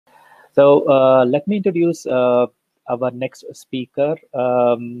So let me introduce our next speaker.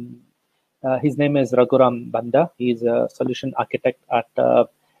 His name is Raghuram Banda. He's a solution architect at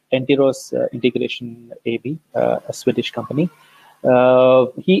Entiros Integration AB, a Swedish company.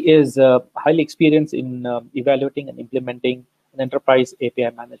 He is highly experienced in evaluating and implementing an enterprise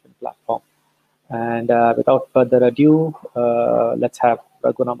API management platform. And without further ado, let's have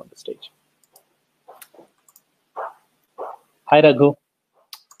Raghuram on the stage. Hi, Raghu.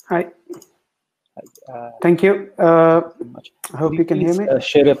 Hi. Thank you. I hope you can hear me.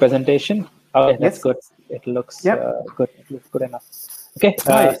 Share your presentation. Okay, that's yes. good. It looks yep. Good. It looks good enough. Okay,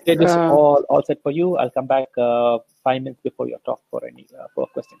 stage is all set for you. I'll come back 5 minutes before your talk for any for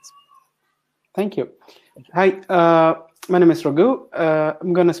questions. Thank you. Hi, my name is Raghu.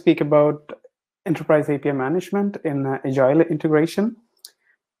 I'm going to speak about enterprise API management in agile integration.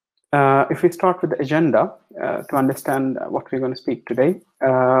 If we start with the agenda to understand what we're going to speak today,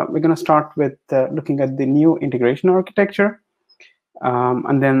 we're going to start with looking at the new integration architecture,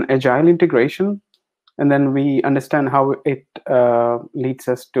 and then agile integration, and then we understand how it leads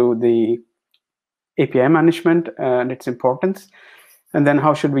us to the API management and its importance, and then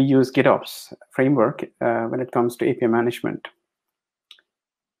how should we use GitOps framework when it comes to API management.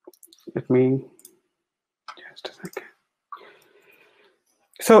 Let me just a second.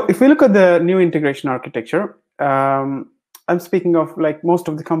 So if we look at the new integration architecture, I'm speaking of like most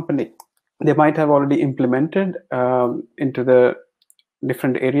of the company, they might have already implemented into the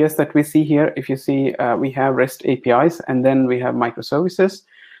different areas that we see here. If you see, we have REST APIs, and then we have microservices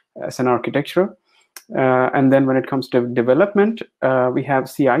as an architecture. And then when it comes to development, we have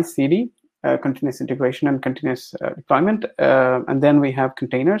CI/CD, continuous integration and continuous deployment. And then we have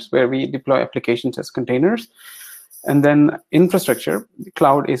containers where we deploy applications as containers. And then infrastructure,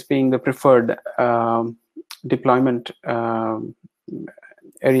 cloud is being the preferred deployment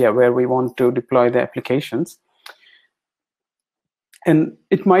area where we want to deploy the applications. And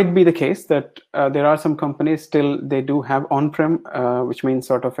it might be the case that there are some companies still, they do have on-prem, which means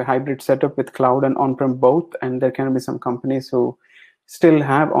sort of a hybrid setup with cloud and on-prem both. And there can be some companies who still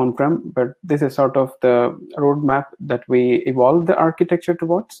have on-prem, but this is sort of the roadmap that we evolve the architecture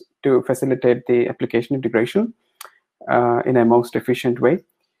towards to facilitate the application integration in a most efficient way.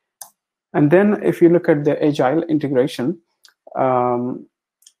 And then if you look at the agile integration,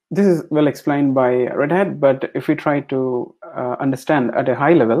 this is well explained by Red Hat, but if we try to understand at a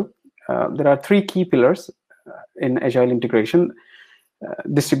high level, there are 3 key pillars in agile integration: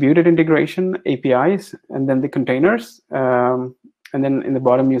 distributed integration, APIs, and then the containers. And then in the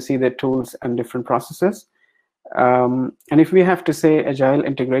bottom, you see the tools and different processes. And if we have to say agile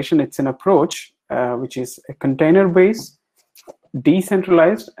integration, it's an approach which is a container-based,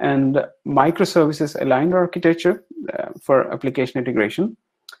 decentralized, and microservices-aligned architecture for application integration.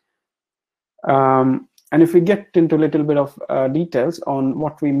 And if we get into a little bit of details on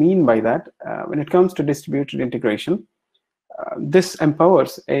what we mean by that, when it comes to distributed integration, this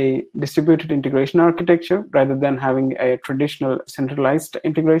empowers a distributed integration architecture rather than having a traditional centralized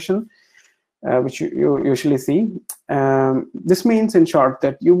integration, which you usually see. This means, in short,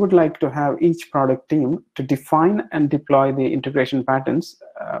 that you would like to have each product team to define and deploy the integration patterns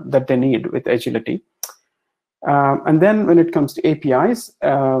that they need with agility. And then when it comes to APIs,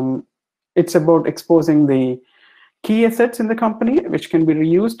 it's about exposing the key assets in the company, which can be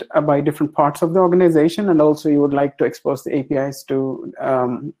reused by different parts of the organization. And also you would like to expose the APIs to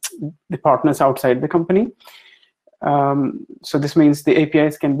the partners outside the company. So this means the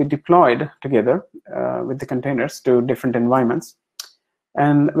APIs can be deployed together with the containers to different environments.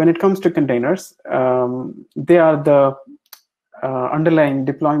 And when it comes to containers, they are the underlying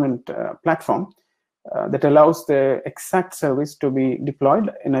deployment platform that allows the exact service to be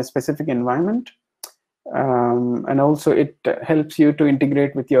deployed in a specific environment. And also it helps you to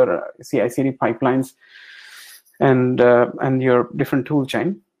integrate with your CI/CD pipelines and your different tool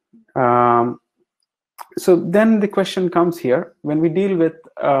chain. So then the question comes here, when we deal with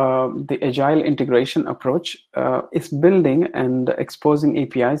the agile integration approach, is building and exposing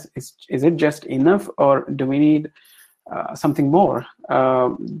APIs, is it just enough, or do we need something more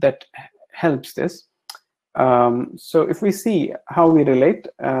that helps this? So if we see how we relate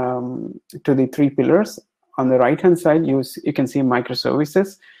to the 3 pillars, on the right-hand side, you can see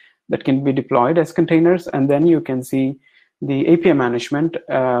microservices that can be deployed as containers, and then you can see the API management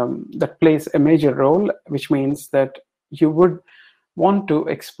that plays a major role, which means that you would want to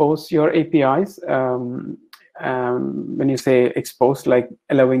expose your APIs. When you say expose, like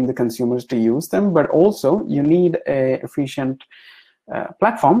allowing the consumers to use them, but also you need a efficient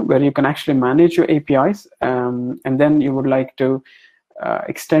platform where you can actually manage your APIs, and then you would like to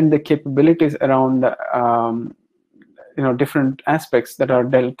extend the capabilities around different aspects that are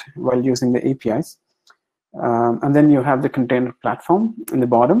dealt while using the APIs. And then you have the container platform in the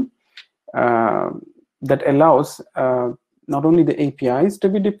bottom that allows not only the APIs to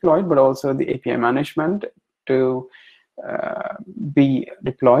be deployed, but also the API management to be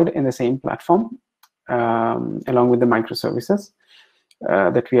deployed in the same platform along with the microservices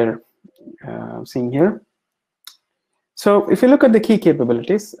that we are seeing here. So if you look at the key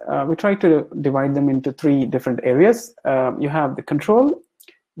capabilities, we try to divide them into 3 different areas. You have the control,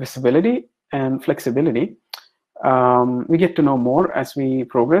 visibility, and flexibility. We get to know more as we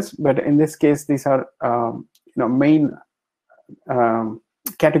progress, but in this case, these are main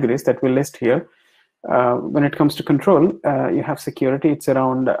categories that we list here. When it comes to control, you have security. It's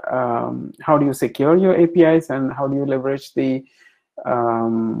around how do you secure your APIs and how do you leverage the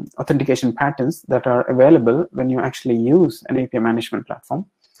authentication patterns that are available when you actually use an API management platform.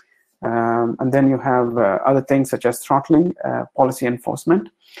 And then you have other things such as throttling, policy enforcement.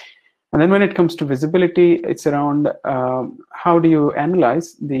 And then when it comes to visibility, it's around how do you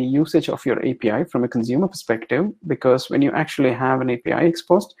analyze the usage of your API from a consumer perspective, because when you actually have an API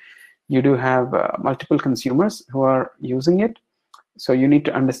exposed, you do have multiple consumers who are using it. So you need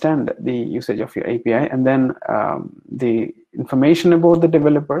to understand the usage of your API, and then the information about the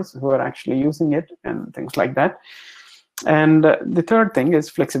developers who are actually using it and things like that. And the third thing is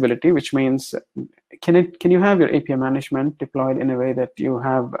flexibility, which means can you have your API management deployed in a way that you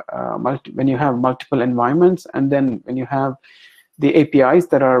have when you have multiple environments, and then when you have the APIs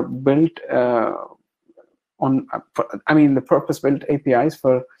that are built the purpose-built APIs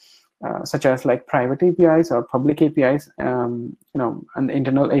for such as like private APIs or public APIs, and the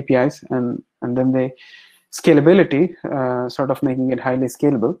internal APIs, and then the scalability, sort of making it highly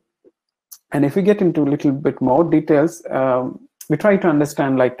scalable. And if we get into a little bit more details, we try to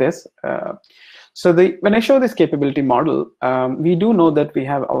understand like this. So when I show this capability model, we do know that we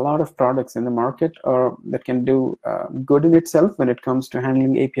have a lot of products in the market or that can do good in itself when it comes to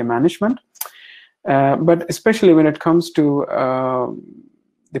handling API management. But especially when it comes to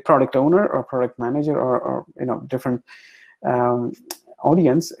the product owner or product manager or different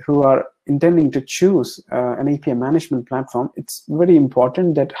audience who are intending to choose an API management platform, it's very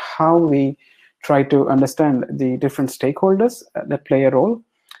important that how we try to understand the different stakeholders that play a role,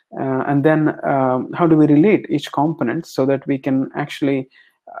 and then how do we relate each component so that we can actually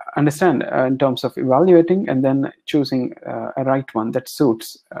understand in terms of evaluating and then choosing a right one that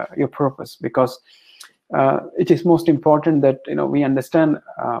suits your purpose, because it is most important that we understand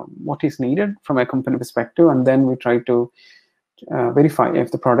what is needed from a company perspective, and then we try to verify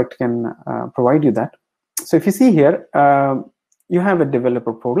if the product can provide you that. So if you see here, you have a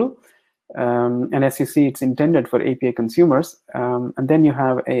developer portal, and as you see, it's intended for API consumers, and then you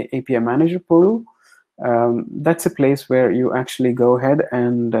have a API manager portal. That's a place where you actually go ahead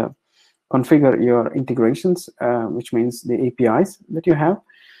and configure your integrations, which means the APIs that you have.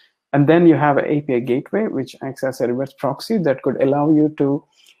 And then you have an API gateway, which acts as a reverse proxy that could allow you to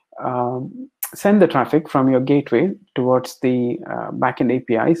send the traffic from your gateway towards the backend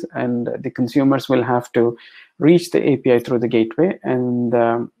APIs, and the consumers will have to reach the API through the gateway. And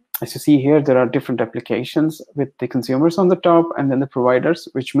as you see here, there are different applications with the consumers on the top, and then the providers,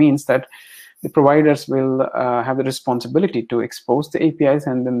 which means that the providers will have the responsibility to expose the APIs,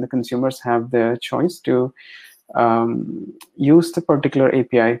 and then the consumers have the choice to use the particular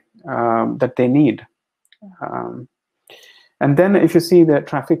API that they need. And then if you see the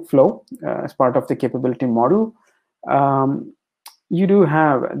traffic flow as part of the capability model, you do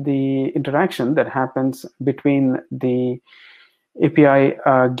have the interaction that happens between the API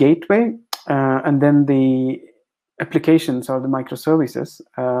gateway and then the applications or the microservices.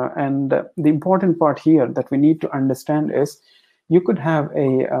 And the important part here that we need to understand is you could have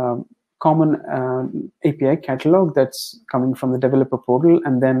a common API catalog that's coming from the developer portal,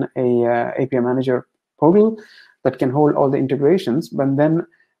 and then a API manager portal that can hold all the integrations. But then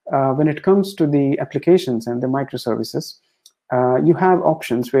when it comes to the applications and the microservices, you have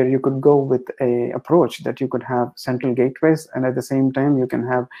options where you could go with a approach that you could have central gateways, and at the same time you can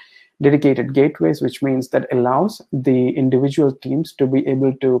have dedicated gateways, which means that allows the individual teams to be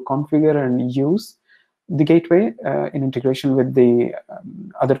able to configure and use the gateway in integration with the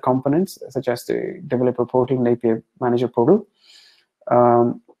other components, such as the developer portal and API manager portal.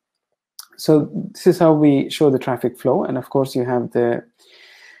 So this is how we show the traffic flow. And of course, you have the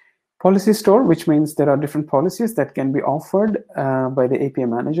policy store, which means there are different policies that can be offered by the API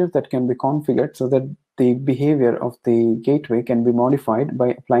manager that can be configured so that the behavior of the gateway can be modified by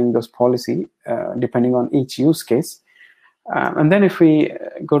applying those policies depending on each use case. And then if we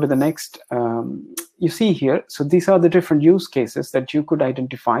go to the next, you see here, so these are the different use cases that you could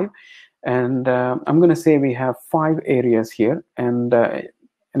identify. And I'm going to say we have 5 areas here. And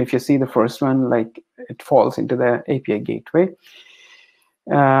if you see the first one, like it falls into the API gateway.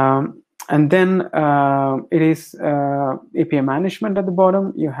 And then it is API management at the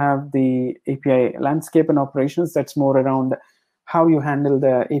bottom. You have the API landscape and operations. That's more around how you handle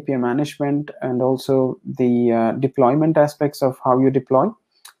the API management and also the deployment aspects of how you deploy.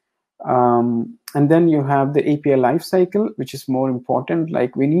 And then you have the API lifecycle, which is more important.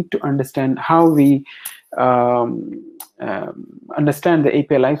 Like we need to understand how we understand the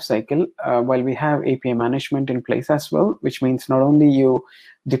API lifecycle while we have API management in place as well, which means not only you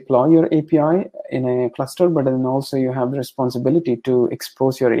deploy your API in a cluster, but then also you have the responsibility to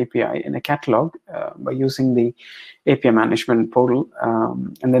expose your API in a catalog by using the API management portal.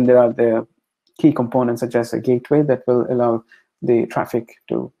 And then there are the key components such as a gateway that will allow the traffic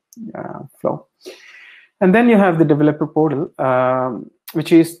to flow. And then you have the developer portal,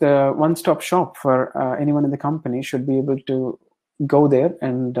 which is the one-stop shop for anyone in the company should be able to go there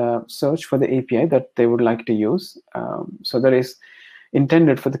and search for the API that they would like to use. So that is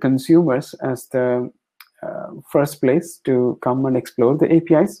intended for the consumers as the first place to come and explore the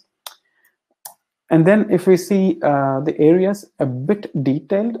APIs. And then if we see the areas a bit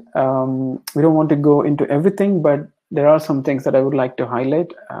detailed, we don't want to go into everything, but there are some things that I would like to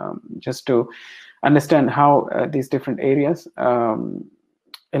highlight just to understand how these different areas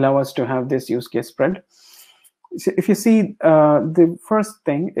allow us to have this use case spread. So if you see, the first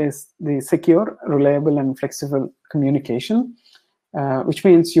thing is the secure, reliable, and flexible communication, which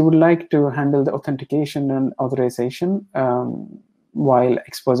means you would like to handle the authentication and authorization while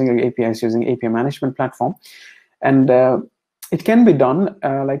exposing your APIs using API management platform. And it can be done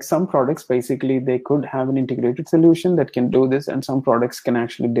like some products, basically, they could have an integrated solution that can do this, and some products can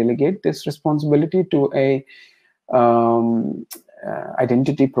actually delegate this responsibility to a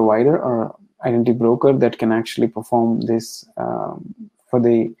identity provider or identity broker that can actually perform this for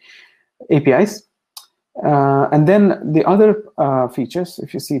the APIs. And then the other features,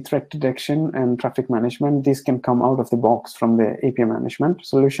 if you see threat detection and traffic management, these can come out of the box from the API management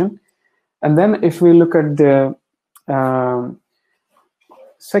solution. And then if we look at the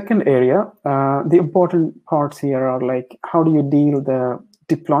second area, the important parts here are like, how do you deal the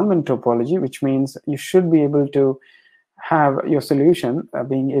deployment topology, which means you should be able to have your solution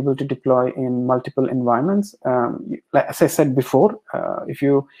being able to deploy in multiple environments. Like, as I said before, if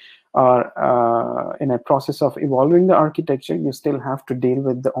you are in a process of evolving the architecture, you still have to deal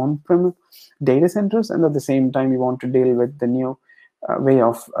with the on-prem data centers, and at the same time you want to deal with the new way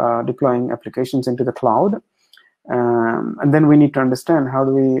of deploying applications into the cloud. And then we need to understand how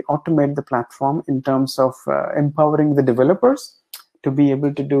do we automate the platform in terms of empowering the developers to be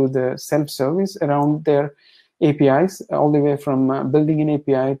able to do the self-service around their APIs, all the way from building an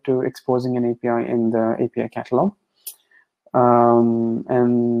API to exposing an API in the API catalog.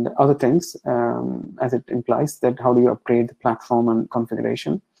 And other things, as it implies that how do you upgrade the platform and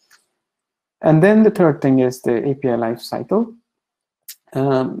configuration. And then the third thing is the API lifecycle.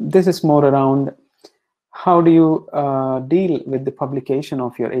 This is more around how do you deal with the publication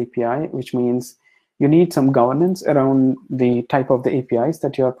of your API, which means you need some governance around the type of the APIs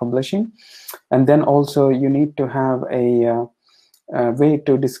that you are publishing. And then also you need to have a way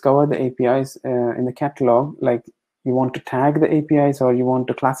to discover the APIs in the catalog, like you want to tag the APIs or you want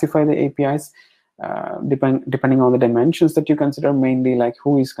to classify the APIs, depending on the dimensions that you consider, mainly like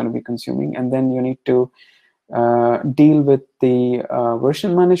who is going to be consuming. And then you need to deal with the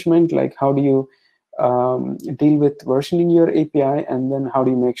version management, like how do you deal with versioning your API, and then how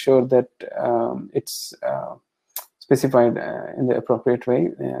do you make sure that it's specified in the appropriate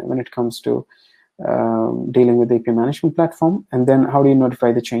way when it comes to dealing with the API management platform, and then how do you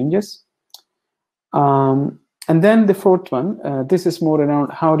notify the changes. And then the fourth one, this is more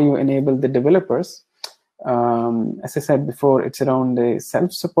around how do you enable the developers. As I said before, it's around the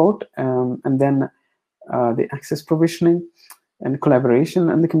self-support, and then the access provisioning and collaboration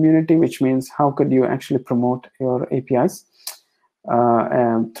and the community, which means how could you actually promote your APIs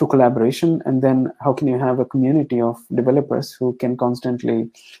through collaboration, and then how can you have a community of developers who can constantly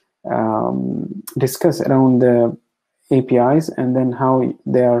discuss around the APIs, and then how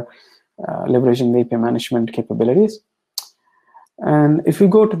they are leveraging the API management capabilities. And if we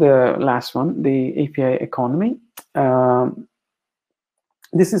go to the last one, the API economy,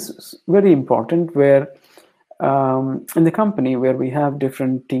 this is very important, where in the company where we have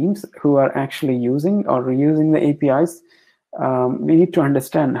different teams who are actually using or reusing the APIs, we need to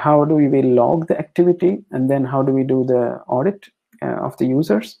understand how do we log the activity, and then how do we do the audit of the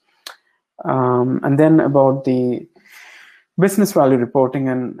users, and then about the business value reporting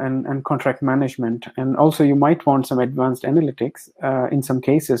and contract management. And also you might want some advanced analytics in some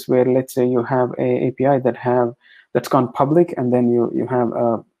cases where, let's say, you have a API that's gone public, and then you have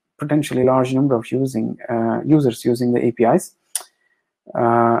a potentially large number of users using the APIs,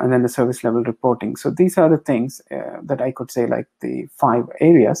 and then the service level reporting. So these are the things that I could say, like the 5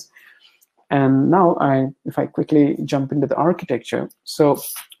 areas. And now if I quickly jump into the architecture. So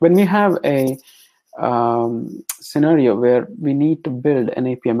when we have a scenario where we need to build an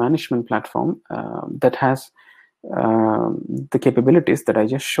API management platform that has the capabilities that I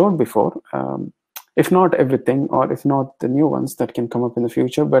just showed before, if not everything, or if not the new ones that can come up in the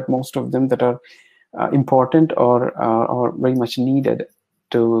future, but most of them that are important or very much needed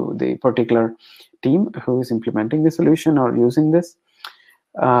to the particular team who is implementing the solution or using this.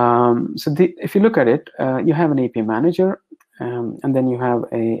 If you look at it, you have an API manager, and then you have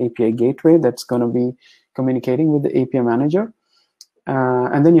a API gateway that's going to be communicating with the API manager,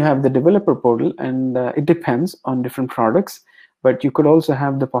 and then you have the developer portal, and it depends on different products, but you could also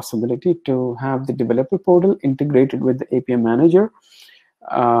have the possibility to have the developer portal integrated with the API manager,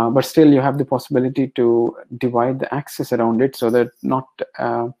 but still you have the possibility to divide the access around it so that not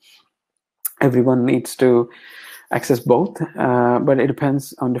everyone needs to access both, but it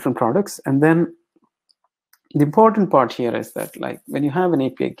depends on different products. And then the important part here is that, like, when you have an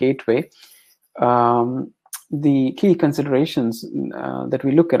API gateway, the key considerations that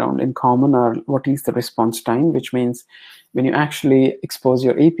we look around in common are what is the response time, which means when you actually expose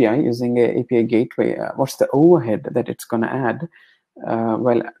your API using a API gateway, what's the overhead that it's going to add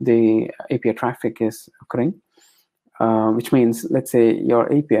while the API traffic is occurring, which means, let's say, your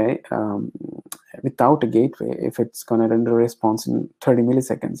API without a gateway, if it's going to render a response in 30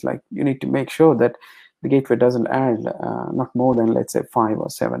 milliseconds, like, you need to make sure that the gateway doesn't add not more than, let's say, 5 or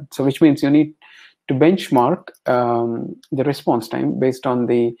 7. So which means you need to benchmark the response time based on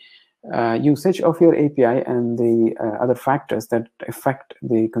the usage of your API and the other factors that affect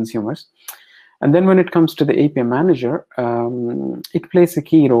the consumers. And then when it comes to the API manager, it plays a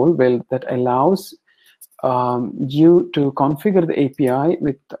key role that allows you to configure the API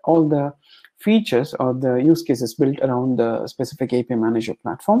with all the features or the use cases built around the specific API management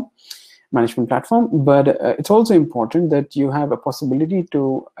platform. But it's also important that you have a possibility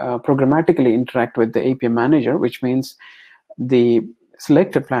to programmatically interact with the API manager, which means the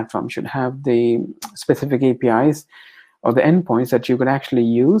selected platform should have the specific APIs or the endpoints that you could actually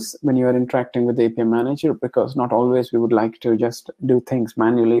use when you are interacting with the API manager, because not always we would like to just do things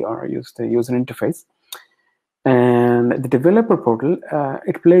manually or use the user interface. And the developer portal,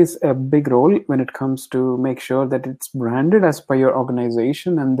 it plays a big role when it comes to make sure that it's branded as per your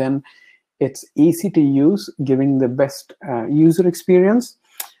organization, and then it's easy to use, giving the best user experience,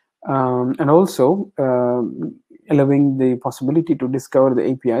 and also allowing the possibility to discover the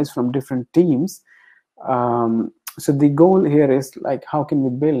APIs from different teams. So the goal here is, like, how can we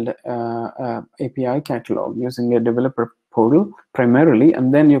build a API catalog using a developer portal primarily,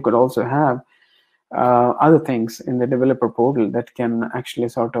 and then you could also have other things in the developer portal that can actually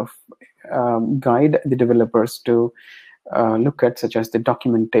sort of guide the developers to look at, such as the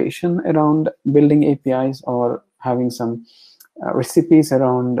documentation around building APIs, or having some recipes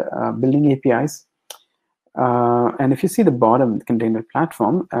around building APIs. And if you see the bottom container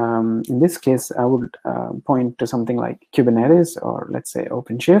platform, in this case, I would point to something like Kubernetes, or let's say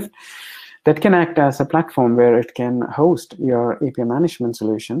OpenShift, that can act as a platform where it can host your API management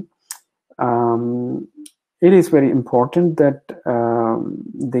solution. It is very important that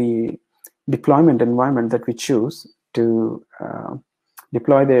the deployment environment that we choose to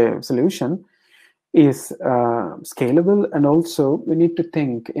deploy the solution is scalable, and also we need to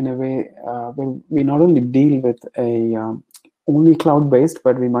think in a way where we not only deal with a only cloud-based,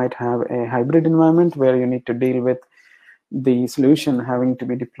 but we might have a hybrid environment where you need to deal with the solution having to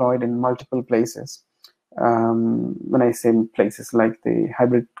be deployed in multiple places. When I say places, like the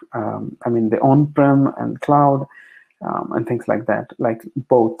hybrid, I mean the on-prem and cloud, and things like that, like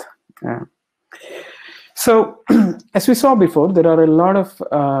both. So as we saw before, there are a lot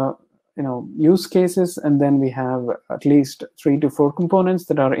of use cases, and then we have at least 3 to 4 components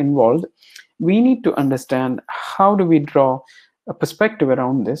that are involved. We need to understand, how do we draw a perspective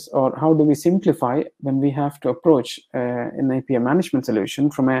around this, or how do we simplify when we have to approach an API management solution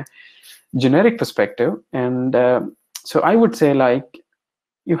from a generic perspective. And so I would say, like,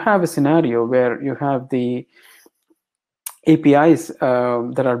 you have a scenario where you have the APIs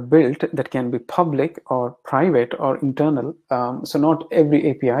that are built that can be public or private or internal. So not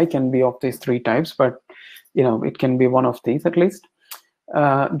every API can be of these three types, but it can be one of these at least.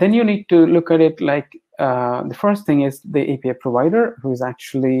 Then you need to look at it like the first thing is the API provider, who is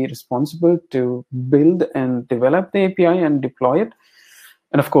actually responsible to build and develop the API and deploy it,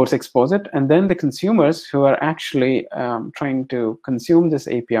 and of course expose it. And then the consumers who are actually trying to consume this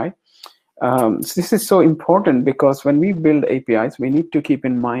API. So this is so important, because when we build APIs, we need to keep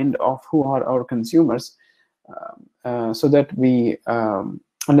in mind of who are our consumers, so that we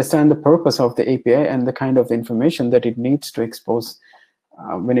understand the purpose of the API and the kind of information that it needs to expose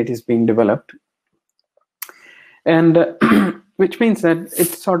when it is being developed. And which means that it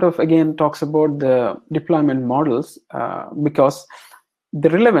sort of again talks about the deployment models, because the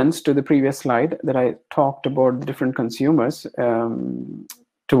relevance to the previous slide that I talked about the different consumers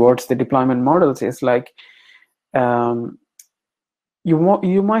towards the deployment models is like,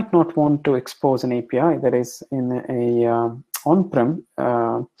 you might not want to expose an API that is in a on-prem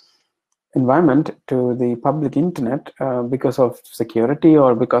environment to the public internet because of security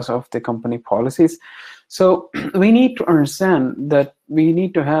or because of the company policies. So we need to understand that we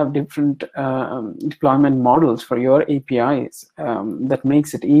need to have different deployment models for your APIs that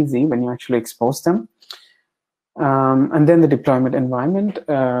makes it easy when you actually expose them. And then the deployment environment.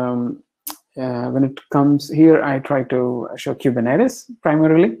 When it comes here, I try to show Kubernetes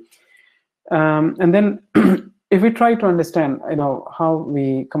primarily. And then if we try to understand, how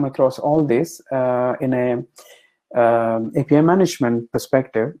we come across all this in a API management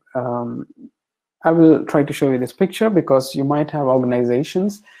perspective, I will try to show you this picture, because you might have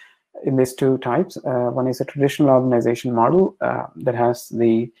organizations in these two types. One is a traditional organization model that has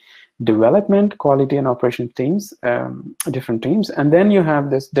the development, quality, and operation teams, different teams. And then you have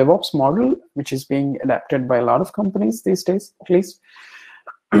this DevOps model, which is being adapted by a lot of companies these days, at least.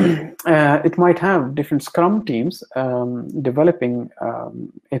 It might have different Scrum teams developing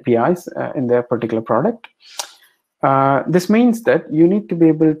APIs in their particular product. This means that you need to be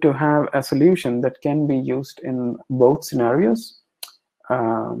able to have a solution that can be used in both scenarios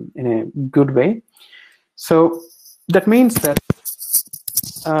in a good way. So that means that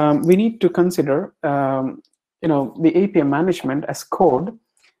we need to consider the API management as code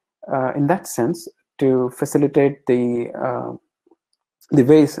in that sense, to facilitate the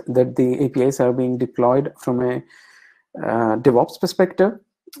ways that the APIs are being deployed from a DevOps perspective.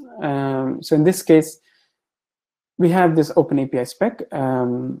 So in this case, we have this open API spec.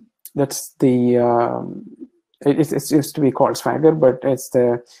 That's the it used to be called Swagger, but it's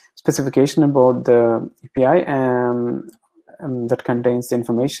the specification about the API that contains the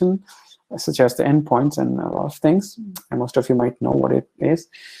information such as the endpoints and a lot of things. And most of you might know what it is.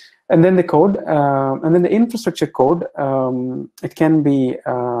 And then the code, and then the infrastructure code. It can be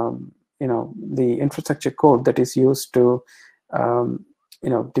the infrastructure code that is used to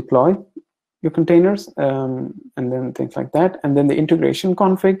deploy your containers, and then things like that. And then the integration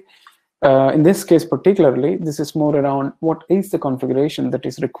config. In this case particularly, this is more around what is the configuration that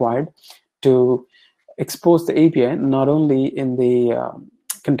is required to expose the API, not only in the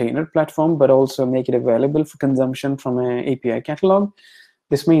container platform, but also make it available for consumption from an API catalog.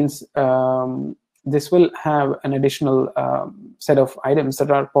 This means this will have an additional set of items that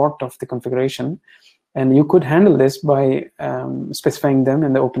are part of the configuration. And you could handle this by specifying them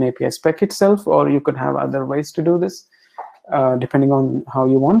in the OpenAPI spec itself, or you could have other ways to do this, depending on how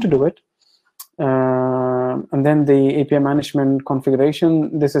you want to do it. And then the API management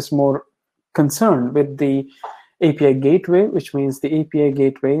configuration, this is more concerned with the API gateway, which means the API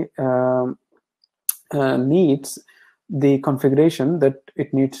gateway needs the configuration that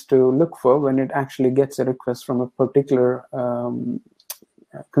it needs to look for when it actually gets a request from a particular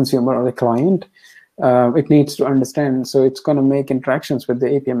consumer or the client. It needs to understand, so it's going to make interactions with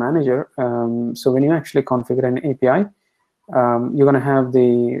the API manager. So when you actually configure an API, you're going to have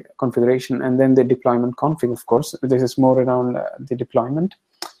the configuration and then the deployment config, of course. This is more around the deployment.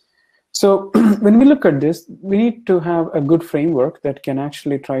 So when we look at this, we need to have a good framework that can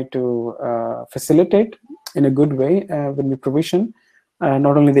actually try to facilitate in a good way when we provision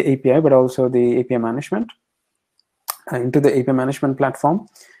not only the API, but also the API management into the API management platform.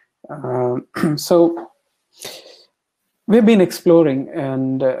 So we've been exploring,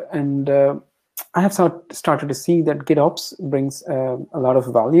 and I have started to see that GitOps brings a lot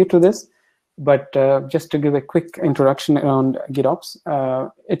of value to this. But just to give a quick introduction around GitOps,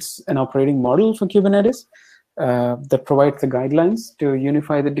 it's an operating model for Kubernetes that provides the guidelines to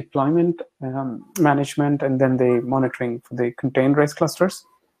unify the deployment, management, and then the monitoring for the containerized clusters.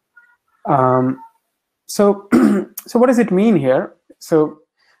 So, so what does it mean here? So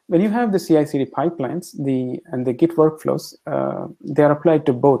when you have the CI/CD pipelines, and the Git workflows, they are applied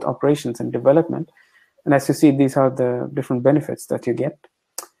to both operations and development. And as you see, these are the different benefits that you get.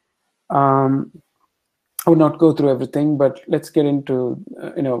 I would not go through everything, but let's get into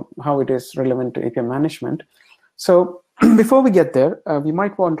how it is relevant to API management. So before we get there, we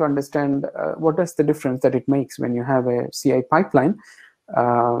might want to understand what is the difference that it makes when you have a CI pipeline,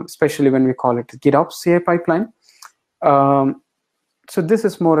 especially when we call it GitOps CI pipeline. So this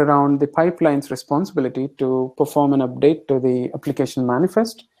is more around the pipeline's responsibility to perform an update to the application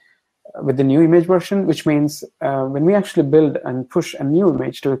manifest with the new image version, which means when we actually build and push a new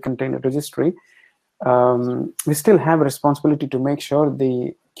image to a container registry, we still have a responsibility to make sure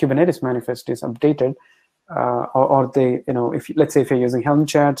the Kubernetes manifest is updated, or the let's say if you're using Helm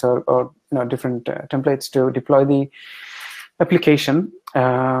charts or different templates to deploy the application.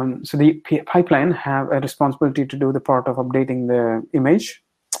 So the pipeline have a responsibility to do the part of updating the image,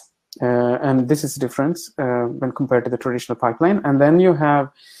 and this is the difference when compared to the traditional pipeline. And then you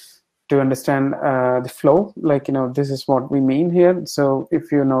have to understand the flow, like this is what we mean here. So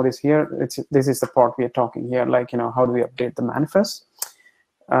if you notice here, this is the part we are talking here, like how do we update the manifest,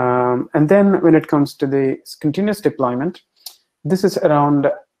 and then when it comes to the continuous deployment, this is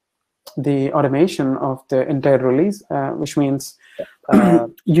around the automation of the entire release, which means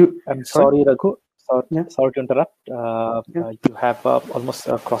I'm sorry, Raghu. Sorry to interrupt. You have almost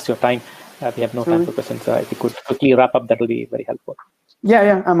crossed your time. We have no time for questions. If you could quickly wrap up, that will be very helpful.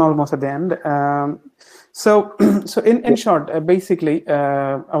 Yeah, I'm almost at the end. So in short, basically,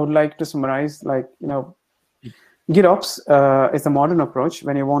 I would like to summarize, GitOps is a modern approach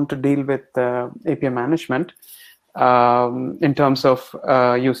when you want to deal with API management in terms of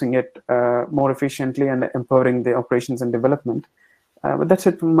using it more efficiently and empowering the operations and development. But that's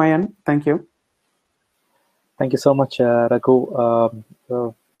it from my end. Thank you. Thank you so much, Raghu.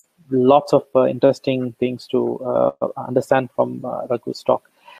 Lots of interesting things to understand from Raghu's talk.